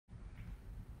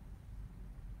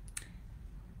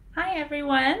Hi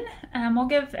everyone. We'll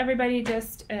give everybody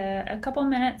just a couple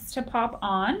minutes to pop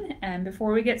on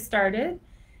before we get started.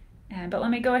 But let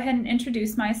me go ahead and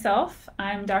introduce myself.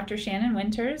 I'm Dr. Shannon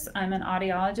Winters. I'm an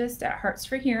audiologist at Hearts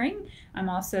for Hearing. I'm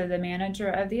also the manager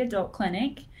of the adult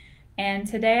clinic. And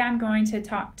today I'm going to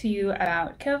talk to you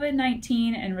about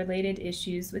COVID-19 and related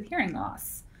issues with hearing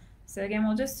loss. So again,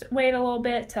 we'll just wait a little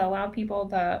bit to allow people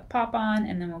to pop on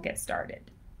and then we'll get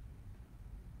started.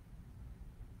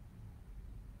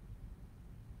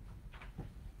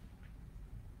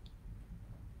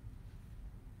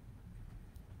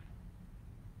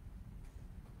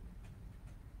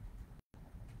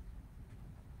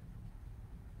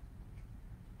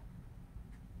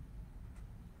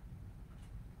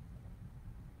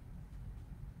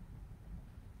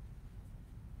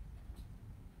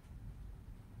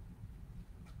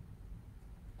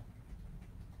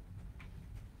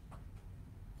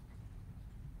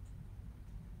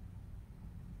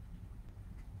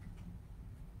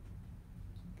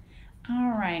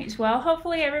 All right, well,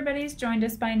 hopefully everybody's joined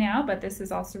us by now, but this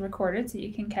is also recorded so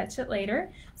you can catch it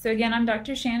later. So again, I'm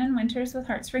Dr. Shannon Winters with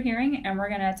Hearts for Hearing, and we're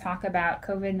going to talk about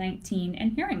COVID-19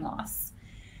 and hearing loss.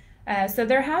 So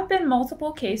there have been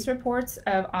multiple case reports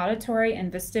of auditory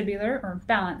and vestibular or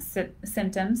balance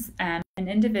symptoms in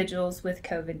individuals with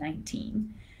COVID-19.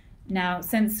 Now,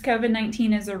 since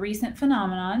COVID-19 is a recent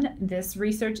phenomenon, this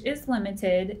research is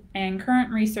limited, and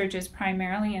current research is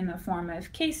primarily in the form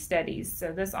of case studies.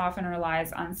 So this often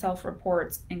relies on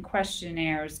self-reports and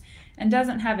questionnaires and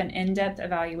doesn't have an in-depth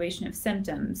evaluation of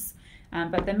symptoms.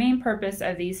 But the main purpose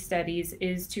of these studies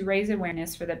is to raise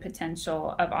awareness for the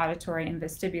potential of auditory and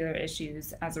vestibular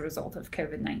issues as a result of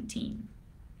COVID-19.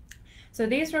 So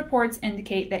these reports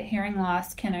indicate that hearing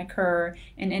loss can occur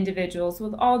in individuals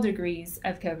with all degrees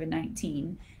of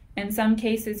COVID-19. In some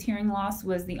cases, hearing loss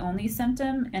was the only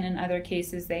symptom, and in other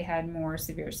cases, they had more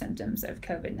severe symptoms of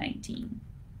COVID-19.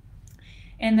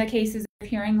 In the cases of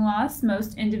hearing loss,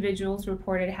 most individuals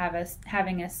reported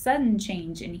having a sudden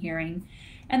change in hearing,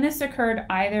 and this occurred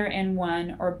either in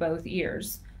one or both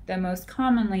ears, though most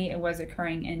commonly it was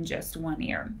occurring in just one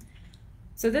ear.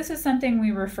 So this is something we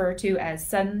refer to as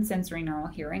sudden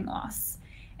sensorineural hearing loss.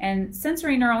 And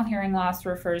sensorineural hearing loss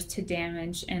refers to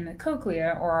damage in the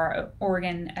cochlea, or our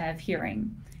organ of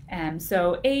hearing.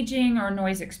 So aging or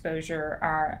noise exposure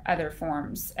are other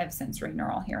forms of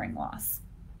sensorineural hearing loss.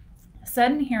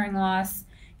 Sudden hearing loss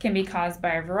can be caused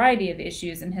by a variety of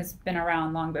issues and has been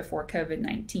around long before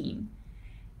COVID-19.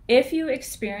 If you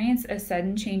experience a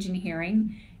sudden change in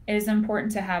hearing, it is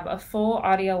important to have a full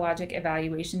audiologic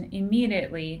evaluation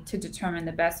immediately to determine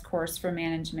the best course for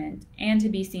management and to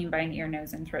be seen by an ear,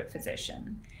 nose, and throat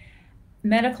physician.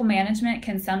 Medical management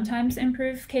can sometimes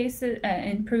improve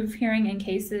hearing in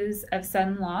cases of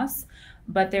sudden loss,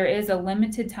 but there is a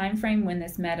limited time frame when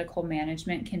this medical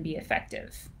management can be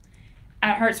effective.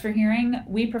 At Hearts for Hearing,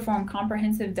 we perform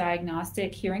comprehensive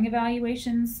diagnostic hearing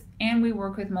evaluations, and we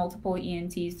work with multiple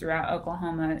ENTs throughout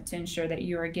Oklahoma to ensure that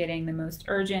you are getting the most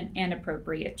urgent and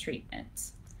appropriate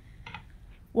treatment.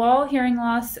 While hearing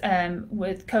loss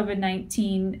with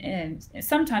COVID-19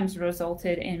 sometimes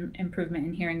resulted in improvement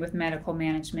in hearing with medical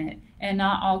management, and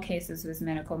not all cases was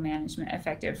medical management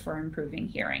effective for improving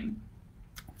hearing.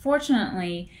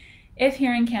 Fortunately, if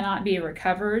hearing cannot be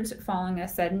recovered following a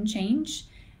sudden change,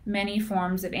 many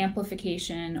forms of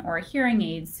amplification or hearing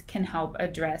aids can help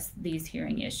address these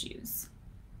hearing issues.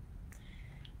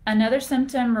 Another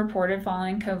symptom reported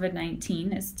following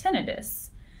COVID-19 is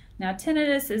tinnitus. Now,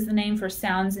 tinnitus is the name for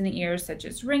sounds in the ears such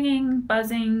as ringing,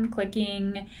 buzzing,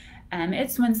 clicking.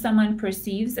 It's when someone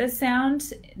perceives a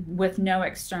sound with no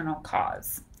external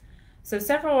cause. So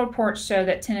several reports show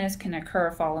that tinnitus can occur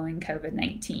following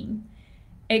COVID-19.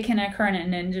 It can occur in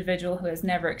an individual who has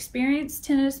never experienced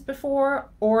tinnitus before,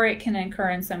 or it can occur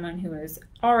in someone who has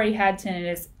already had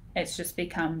tinnitus. It's just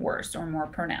become worse or more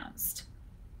pronounced.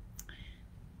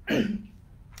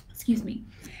 Excuse me.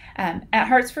 At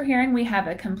Hearts for Hearing, we have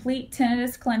a complete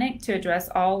tinnitus clinic to address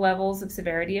all levels of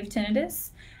severity of tinnitus.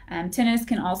 Tinnitus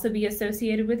can also be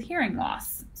associated with hearing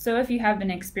loss. So if you have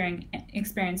been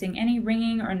experiencing any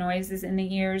ringing or noises in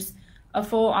the ears, a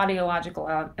full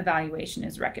audiological evaluation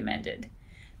is recommended.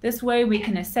 This way we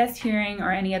can assess hearing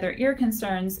or any other ear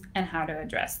concerns and how to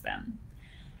address them.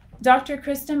 Dr.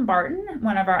 Kristen Barton,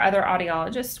 one of our other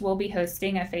audiologists, will be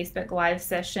hosting a Facebook Live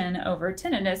session over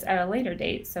tinnitus at a later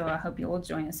date, so I hope you will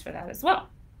join us for that as well.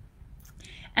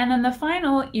 And then the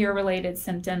final ear-related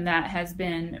symptom that has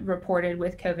been reported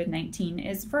with COVID-19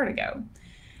 is vertigo.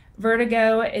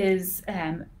 Vertigo is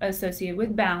associated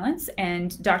with balance,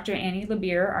 and Dr. Annie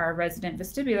LeBeer, our resident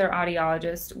vestibular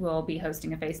audiologist, will be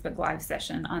hosting a Facebook Live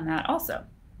session on that also.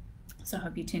 So I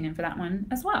hope you tune in for that one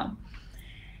as well.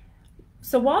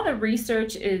 So while the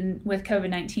research with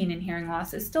COVID-19 and hearing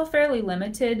loss is still fairly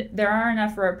limited, there are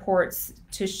enough reports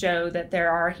to show that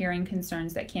there are hearing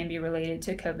concerns that can be related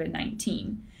to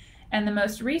COVID-19. And the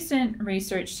most recent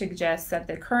research suggests that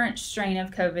the current strain of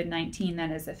COVID-19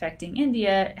 that is affecting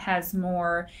India has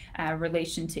more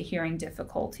relation to hearing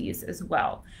difficulties as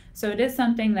well. So it is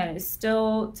something that is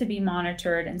still to be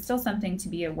monitored and still something to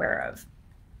be aware of.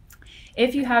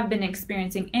 If you have been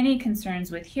experiencing any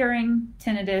concerns with hearing,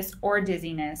 tinnitus, or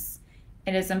dizziness,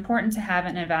 it is important to have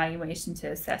an evaluation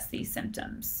to assess these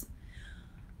symptoms.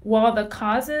 While the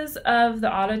causes of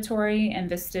the auditory and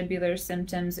vestibular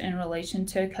symptoms in relation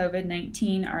to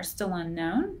COVID-19 are still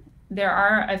unknown, there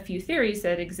are a few theories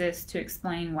that exist to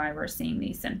explain why we're seeing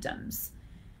these symptoms.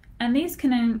 And these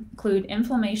can include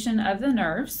inflammation of the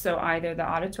nerves, so either the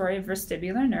auditory or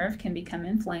vestibular nerve can become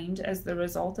inflamed as the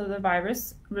result of the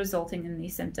virus resulting in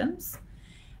these symptoms.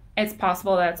 It's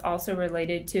possible that's also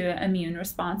related to an immune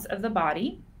response of the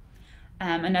body.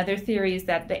 Another theory is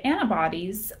that the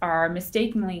antibodies are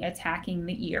mistakenly attacking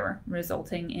the ear,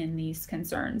 resulting in these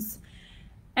concerns.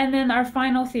 And then our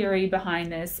final theory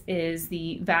behind this is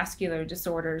the vascular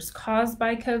disorders caused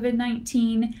by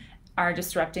COVID-19 are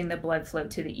disrupting the blood flow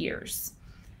to the ears.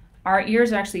 Our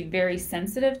ears are actually very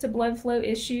sensitive to blood flow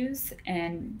issues,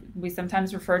 and we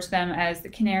sometimes refer to them as the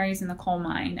canaries in the coal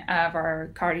mine of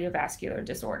our cardiovascular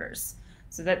disorders.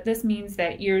 So that this means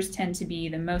that ears tend to be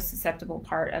the most susceptible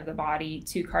part of the body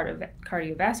to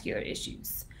cardiovascular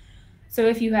issues. So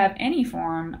if you have any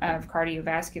form of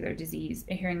cardiovascular disease,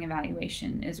 a hearing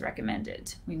evaluation is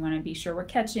recommended. We want to be sure we're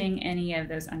catching any of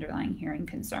those underlying hearing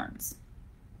concerns.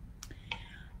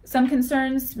 Some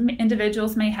concerns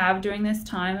individuals may have during this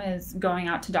time is going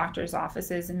out to doctors'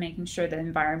 offices and making sure the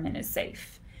environment is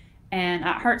safe. And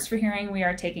at Hearts for Hearing, we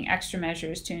are taking extra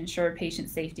measures to ensure patient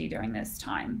safety during this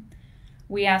time.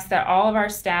 We ask that all of our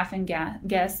staff and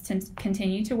guests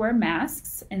continue to wear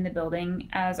masks in the building,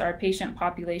 as our patient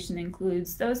population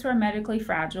includes those who are medically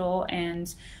fragile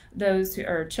and those who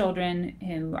are children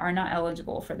who are not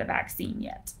eligible for the vaccine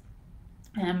yet.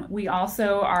 We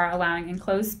also are allowing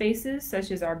enclosed spaces,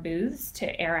 such as our booths,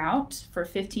 to air out for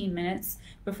 15 minutes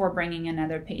before bringing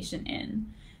another patient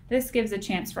in. This gives a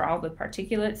chance for all the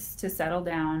particulates to settle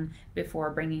down before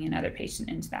bringing another patient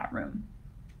into that room.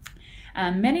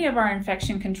 Many of our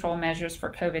infection control measures for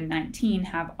COVID-19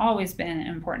 have always been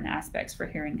important aspects for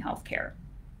hearing healthcare.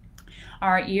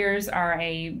 Our ears are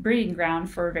a breeding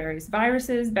ground for various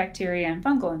viruses, bacteria, and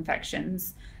fungal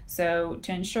infections. So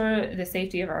to ensure the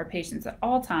safety of our patients at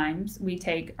all times, we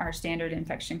take our standard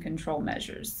infection control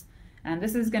measures. And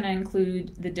this is going to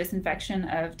include the disinfection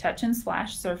of touch and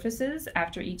splash surfaces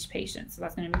after each patient. So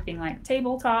that's going to be things like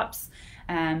tabletops,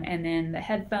 and then the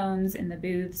headphones in the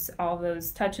booths, all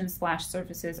those touch and splash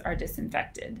surfaces are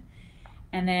disinfected.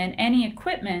 And then any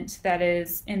equipment that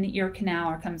is in the ear canal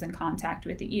or comes in contact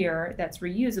with the ear that's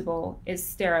reusable is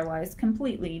sterilized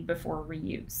completely before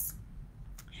reuse.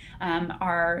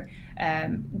 Our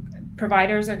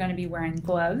providers are going to be wearing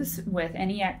gloves with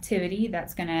any activity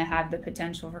that's going to have the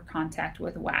potential for contact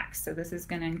with wax. So this is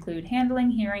going to include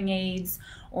handling hearing aids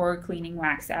or cleaning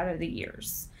wax out of the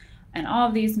ears. And all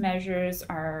of these measures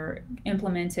are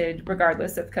implemented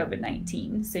regardless of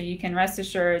COVID-19. So you can rest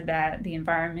assured that the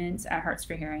environment at Hearts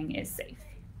for Hearing is safe.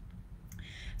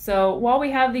 So while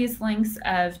we have these links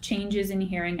of changes in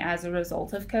hearing as a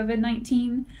result of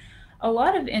COVID-19, a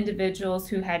lot of individuals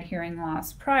who had hearing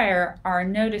loss prior are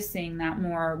noticing that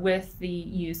more with the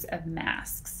use of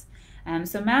masks.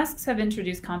 So masks have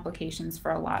introduced complications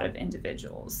for a lot of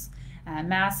individuals.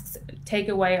 Masks take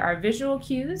away our visual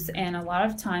cues, and a lot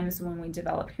of times when we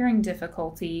develop hearing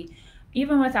difficulty,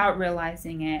 even without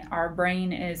realizing it, our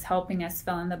brain is helping us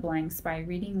fill in the blanks by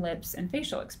reading lips and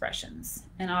facial expressions.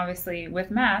 And obviously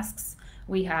with masks,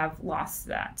 we have lost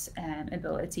that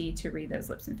ability to read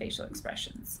those lips and facial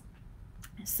expressions.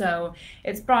 So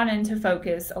it's brought into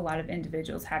focus a lot of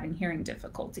individuals having hearing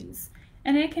difficulties.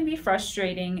 And it can be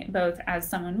frustrating both as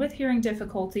someone with hearing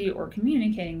difficulty or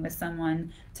communicating with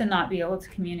someone to not be able to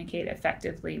communicate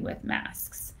effectively with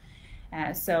masks.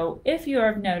 So if you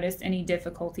have noticed any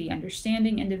difficulty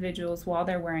understanding individuals while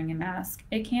they're wearing a mask,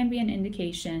 it can be an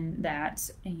indication that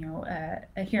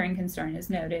a hearing concern is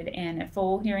noted, and a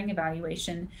full hearing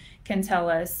evaluation can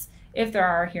tell us if there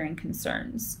are hearing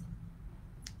concerns.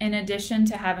 In addition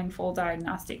to having full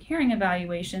diagnostic hearing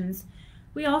evaluations,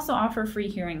 we also offer free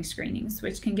hearing screenings,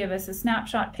 which can give us a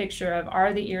snapshot picture of,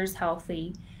 are the ears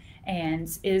healthy,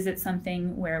 and is it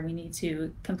something where we need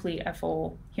to complete a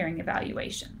full hearing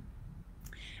evaluation.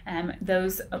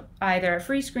 Those either a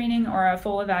free screening or a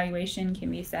full evaluation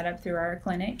can be set up through our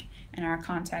clinic, and our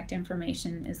contact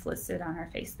information is listed on our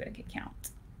Facebook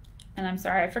account. And I'm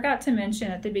sorry, I forgot to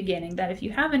mention at the beginning that if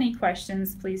you have any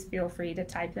questions, please feel free to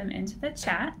type them into the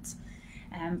chat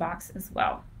box as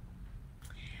well.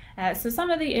 So some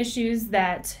of the issues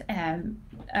that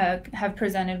have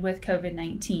presented with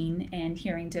COVID-19 and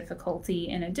hearing difficulty,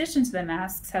 in addition to the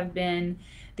masks, have been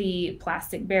the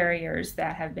plastic barriers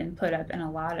that have been put up in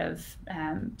a lot of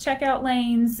checkout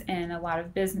lanes and a lot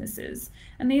of businesses.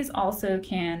 And these also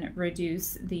can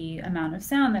reduce the amount of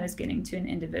sound that is getting to an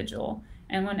individual.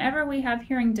 And whenever we have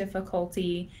hearing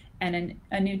difficulty and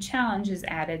a new challenge is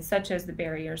added, such as the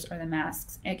barriers or the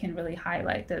masks, it can really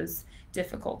highlight those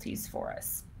difficulties for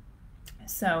us.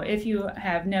 So if you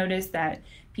have noticed that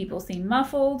people seem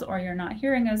muffled or you're not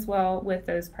hearing as well with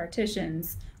those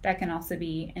partitions, that can also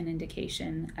be an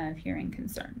indication of hearing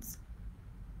concerns.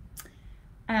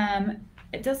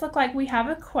 It does look like we have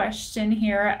a question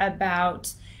here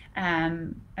about,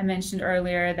 I mentioned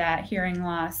earlier that hearing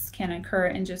loss can occur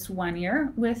in just one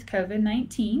ear with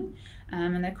COVID-19.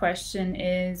 And the question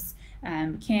is,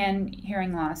 can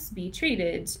hearing loss be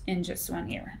treated in just one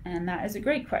ear? And that is a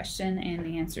great question, and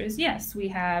the answer is yes. We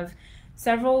have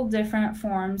several different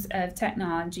forms of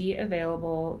technology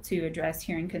available to address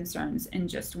hearing concerns in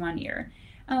just one ear.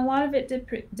 And a lot of it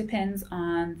depends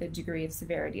on the degree of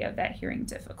severity of that hearing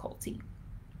difficulty.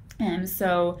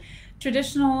 So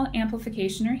traditional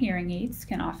amplification or hearing aids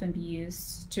can often be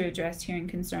used to address hearing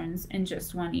concerns in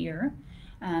just one ear.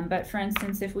 But for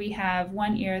instance, if we have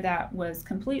one ear that was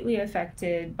completely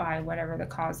affected by whatever the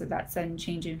cause of that sudden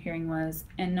change of hearing was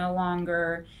and no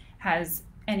longer has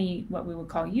any what we would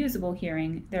call usable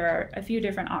hearing, there are a few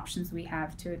different options we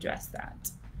have to address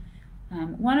that.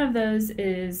 One of those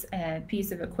is a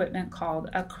piece of equipment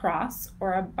called a cross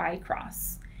or a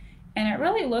bicross. And it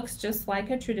really looks just like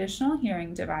a traditional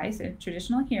hearing device, a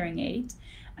traditional hearing aid.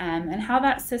 And how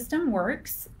that system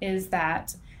works is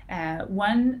that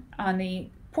one on the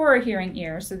poorer hearing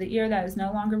ear, so the ear that is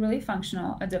no longer really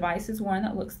functional, a device is worn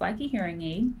that looks like a hearing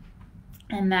aid,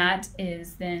 and that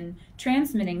is then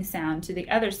transmitting sound to the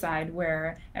other side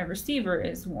where a receiver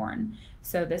is worn.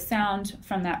 So the sound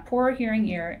from that poorer hearing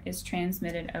ear is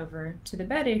transmitted over to the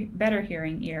better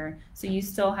hearing ear, so you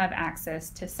still have access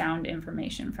to sound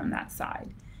information from that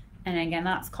side. And again,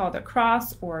 that's called a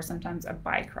cross or sometimes a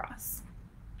bicross.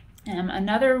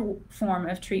 Another form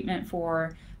of treatment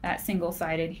for that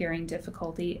single-sided hearing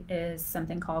difficulty is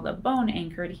something called a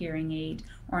bone-anchored hearing aid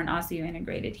or an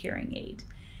osseointegrated hearing aid.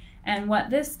 And what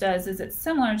this does is it's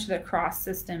similar to the cross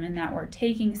system in that we're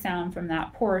taking sound from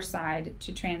that poorer side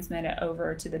to transmit it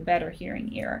over to the better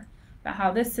hearing ear. But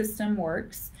how this system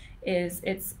works is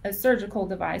it's a surgical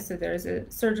device, so there's a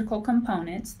surgical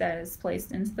component that is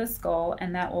placed into the skull,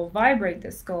 and that will vibrate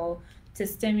the skull to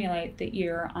stimulate the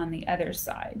ear on the other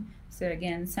side. So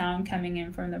again, sound coming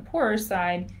in from the poorer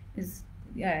side is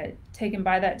taken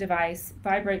by that device,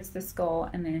 vibrates the skull,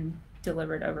 and then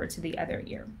delivered over to the other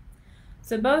ear.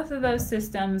 So both of those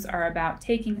systems are about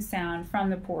taking sound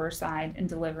from the poorer side and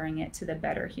delivering it to the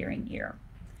better hearing ear.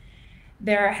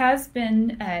 There has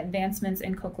been advancements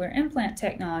in cochlear implant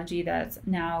technology that's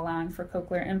now allowing for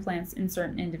cochlear implants in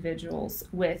certain individuals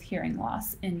with hearing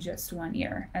loss in just one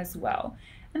ear as well.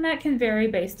 And that can vary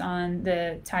based on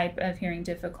the type of hearing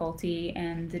difficulty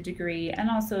and the degree, and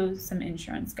also some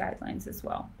insurance guidelines as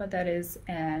well. But that is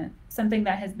something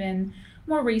that has been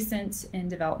more recent in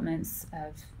developments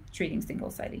of treating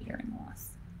single-sided hearing loss.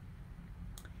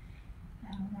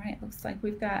 All right, looks like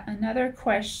we've got another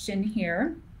question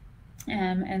here.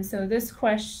 And so this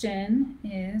question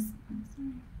is,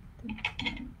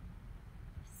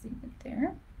 see it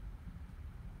there.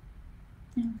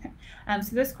 Okay.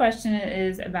 So this question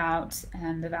is about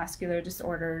the vascular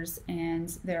disorders and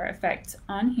their effect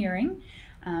on hearing.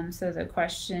 So the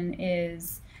question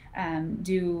is,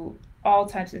 do all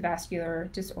types of vascular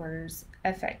disorders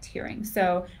affect hearing?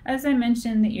 So as I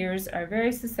mentioned, the ears are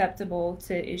very susceptible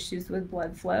to issues with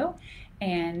blood flow,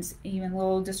 and even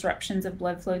little disruptions of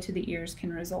blood flow to the ears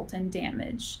can result in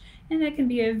damage, and it can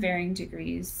be of varying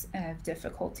degrees of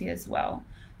difficulty as well.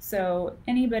 So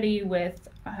anybody with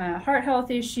heart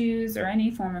health issues or any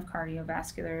form of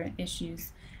cardiovascular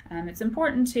issues, it's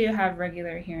important to have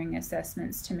regular hearing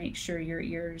assessments to make sure your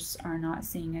ears are not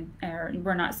seeing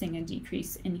we're not seeing a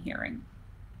decrease in hearing.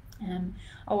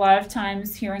 A lot of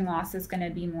times hearing loss is going to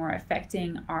be more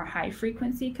affecting our high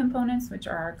frequency components, which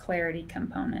are our clarity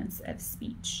components of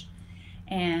speech.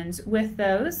 And with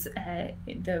those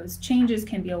changes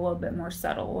can be a little bit more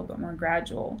subtle, a little bit more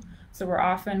gradual. So we're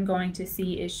often going to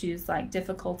see issues like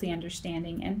difficulty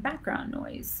understanding and background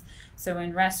noise. So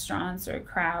in restaurants or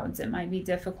crowds, it might be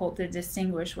difficult to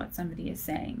distinguish what somebody is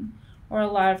saying. Or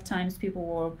a lot of times people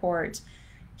will report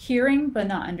hearing but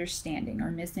not understanding or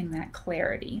missing that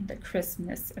clarity, the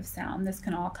crispness of sound. This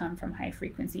can all come from high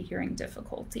frequency hearing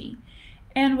difficulty.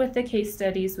 And with the case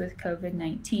studies with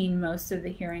COVID-19, most of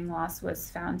the hearing loss was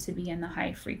found to be in the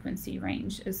high frequency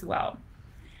range as well.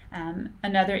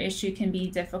 Another issue can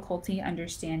be difficulty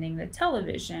understanding the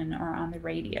television or on the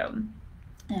radio,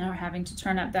 and are having to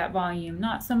turn up that volume,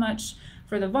 not so much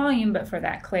for the volume, but for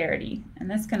that clarity. And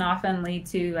this can often lead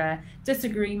to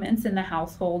disagreements in the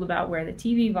household about where the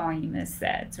TV volume is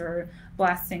set, or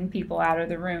blasting people out of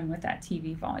the room with that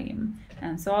TV volume.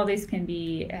 So all these can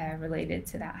be related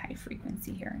to that high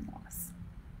frequency hearing loss.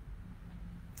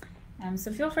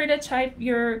 So feel free to type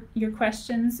your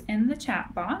questions in the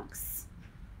chat box.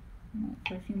 I'll wait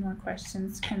for a few more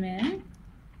questions to come in.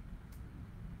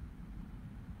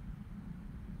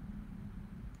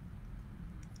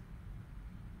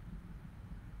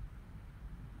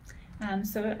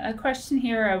 So a question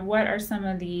here of what are some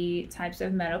of the types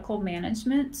of medical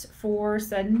management for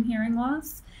sudden hearing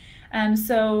loss.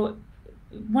 So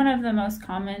one of the most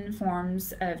common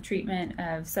forms of treatment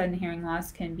of sudden hearing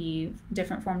loss can be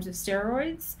different forms of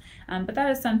steroids, but that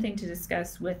is something to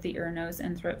discuss with the ear, nose,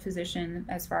 and throat physician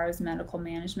as far as medical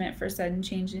management for sudden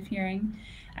change of hearing.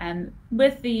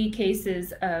 With the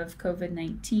cases of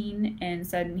COVID-19 and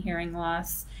sudden hearing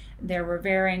loss, there were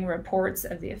varying reports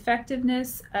of the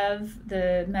effectiveness of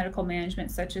the medical management,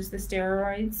 such as the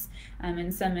steroids.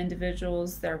 In some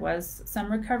individuals, there was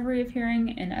some recovery of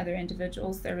hearing. In other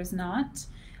individuals, there was not.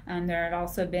 There had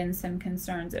also been some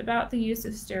concerns about the use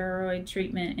of steroid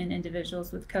treatment in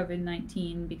individuals with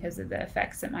COVID-19 because of the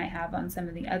effects it might have on some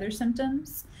of the other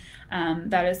symptoms.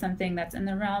 That is something that's in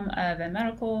the realm of a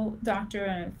medical doctor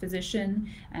and a physician,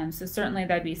 so certainly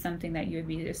that'd be something that you would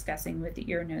be discussing with the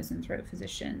ear, nose, and throat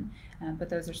physician. But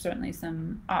those are certainly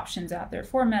some options out there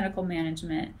for medical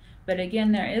management. But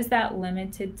again, there is that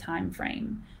limited time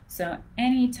frame. So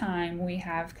anytime we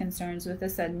have concerns with a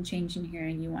sudden change in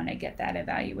hearing, you want to get that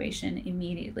evaluation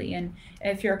immediately. And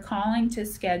if you're calling to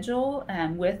schedule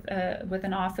with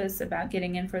an office about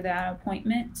getting in for that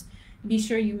appointment, be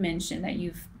sure you mention that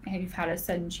you've had a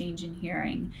sudden change in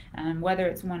hearing, whether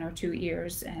it's 1 or 2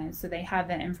 ears, so they have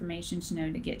that information to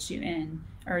know to get you in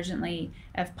urgently.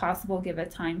 If possible, give a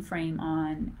time frame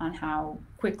on how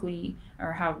quickly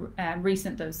or how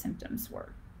recent those symptoms were.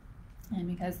 And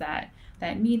because that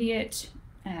immediate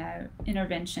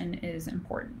intervention is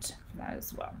important for that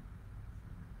as well.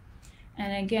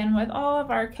 And again, with all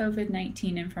of our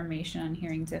COVID-19 information on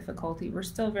hearing difficulty, we're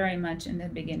still very much in the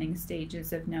beginning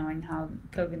stages of knowing how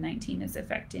COVID-19 is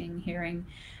affecting hearing,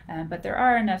 but there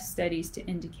are enough studies to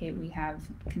indicate we have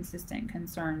consistent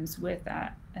concerns with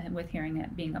that, with hearing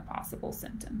it being a possible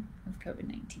symptom of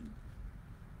COVID-19.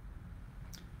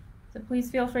 So please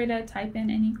feel free to type in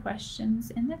any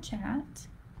questions in the chat.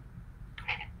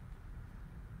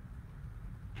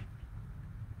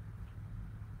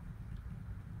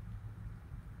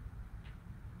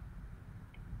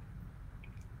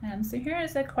 So here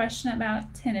is a question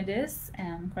about tinnitus.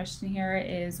 The question here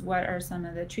is, what are some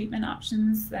of the treatment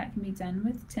options that can be done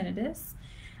with tinnitus?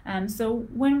 So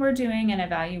when we're doing an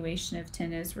evaluation of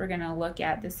tinnitus, we're going to look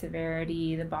at the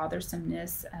severity, the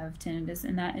bothersomeness of tinnitus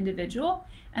in that individual,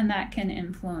 and that can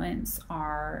influence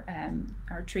our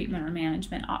treatment or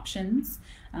management options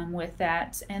with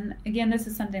that. And again, this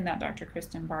is something that Dr.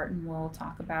 Kristen Barton will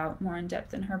talk about more in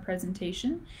depth in her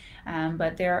presentation,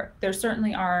 but there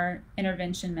certainly are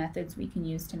intervention methods we can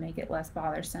use to make it less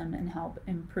bothersome and help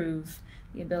improve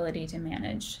the ability to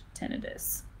manage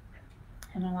tinnitus.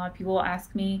 And a lot of people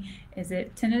ask me, is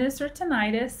it tinnitus or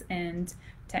tinnitus? And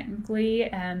technically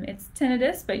it's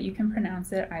tinnitus, but you can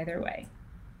pronounce it either way.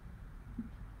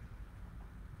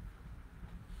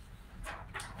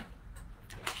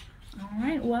 All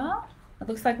right, well, it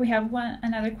looks like we have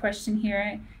another question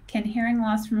here. Can hearing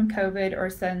loss from COVID or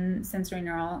sudden sensory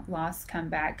neural loss come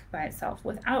back by itself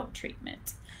without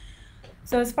treatment?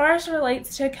 So as far as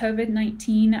relates to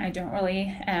COVID-19, I don't really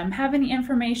have any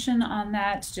information on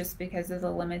that, just because of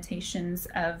the limitations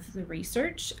of the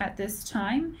research at this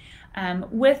time.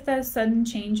 With those sudden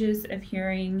changes of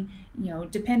hearing,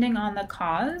 depending on the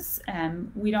cause,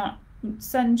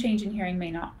 sudden change in hearing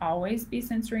may not always be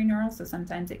sensory neural, so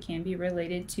sometimes it can be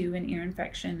related to an ear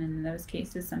infection, and in those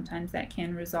cases sometimes that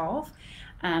can resolve.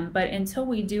 But until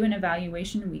we do an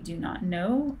evaluation, we do not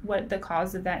know what the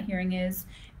cause of that hearing is.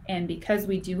 And because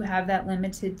we do have that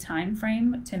limited time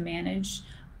frame to manage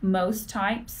most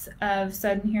types of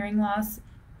sudden hearing loss,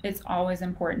 it's always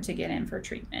important to get in for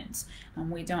treatment.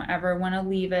 We don't ever want to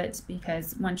leave it,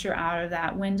 because once you're out of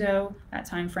that window, that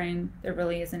time frame, there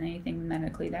really isn't anything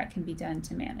medically that can be done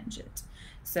to manage it.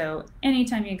 So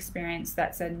anytime you experience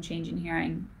that sudden change in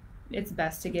hearing, it's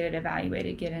best to get it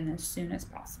evaluated, get in as soon as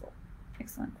possible.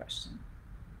 Excellent question.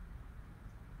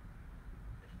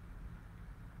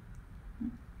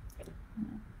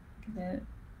 Give it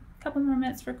a couple more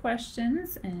minutes for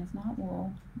questions, and if not,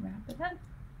 we'll wrap it up.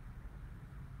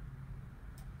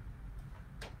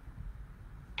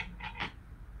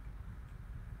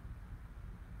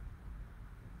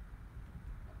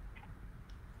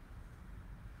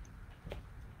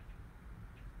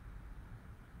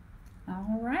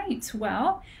 All right,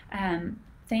 well,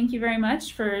 thank you very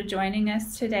much for joining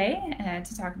us today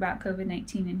to talk about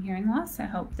COVID-19 and hearing loss. I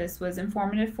hope this was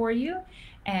informative for you,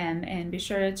 and be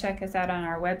sure to check us out on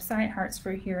our website,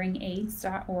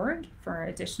 heartsforhearingaids.org, for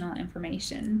additional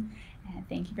information.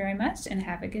 Thank you very much, and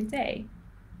have a good day.